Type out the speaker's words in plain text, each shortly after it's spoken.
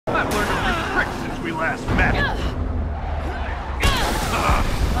we last met.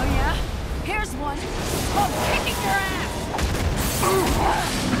 Oh yeah? Here's one. I'm kicking your ass!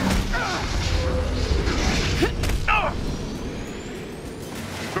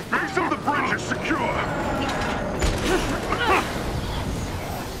 The base of the bridge is secure.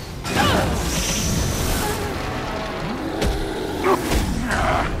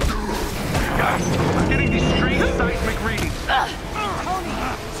 I'm getting these strange seismic readings. Tony,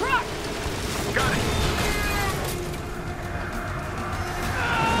 truck! Got it.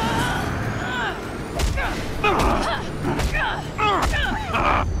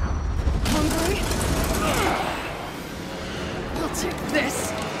 Hungry? I'll take this.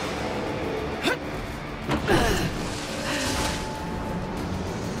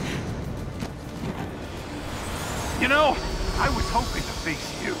 You know, I was hoping to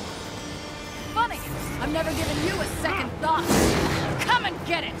face you. Funny, I'm never giving you a second thought. Come and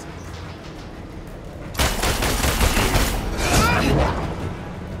get it!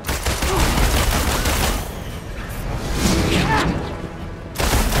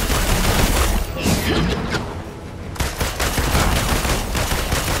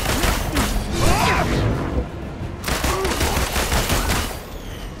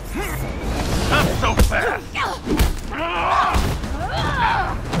 Not so fast.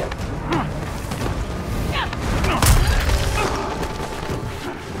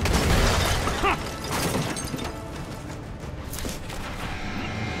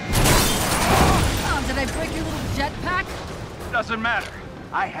 Oh, did I break your little jetpack? Doesn't matter.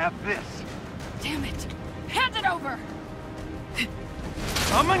 I have this. Damn it! Hand it over!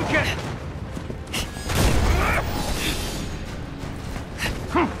 Come and get it.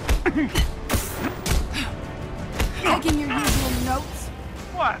 Taking your usual notes?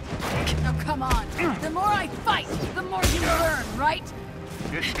 What? Now come on. The more I fight, the more you learn, right?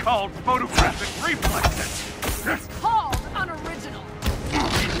 It's called photographic reflexes. It's called unoriginal.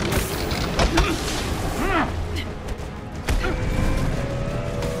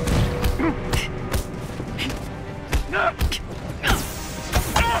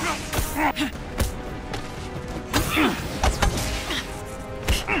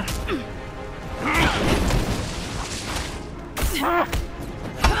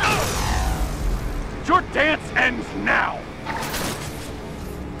 Your dance ends now.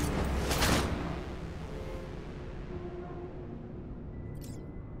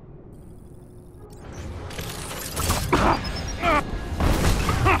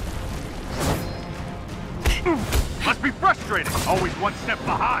 Must be frustrating. Always one step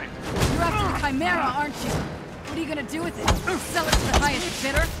behind. You're after the Chimera, aren't you? What are you gonna do with it? Sell it to the highest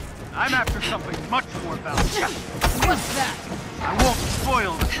bidder? I'm after something much more valuable. What's that? I won't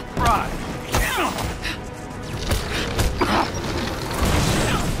spoil the surprise.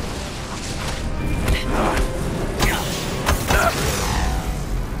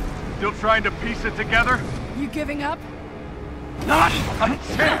 Still trying to piece it together? You giving up? Not a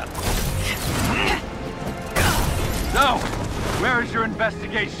chance! So, where has your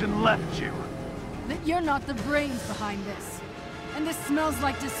investigation left you? That you're not the brains behind this. And this smells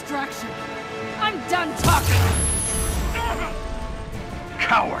like distraction. I'm done talking!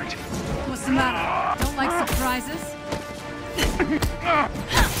 Coward! What's the matter? Don't like surprises?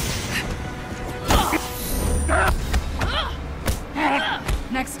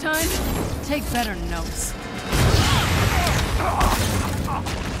 Next time, take better notes.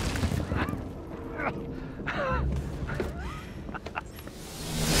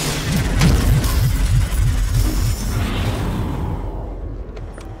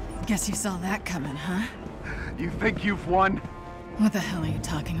 Guess you saw that coming, huh? You think you've won? What the hell are you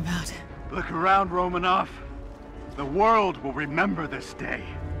talking about? Look around, Romanoff. The world will remember this day.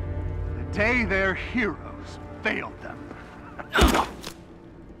 The day their heroes failed them.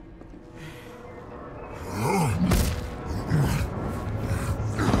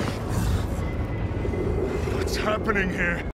 What's happening here?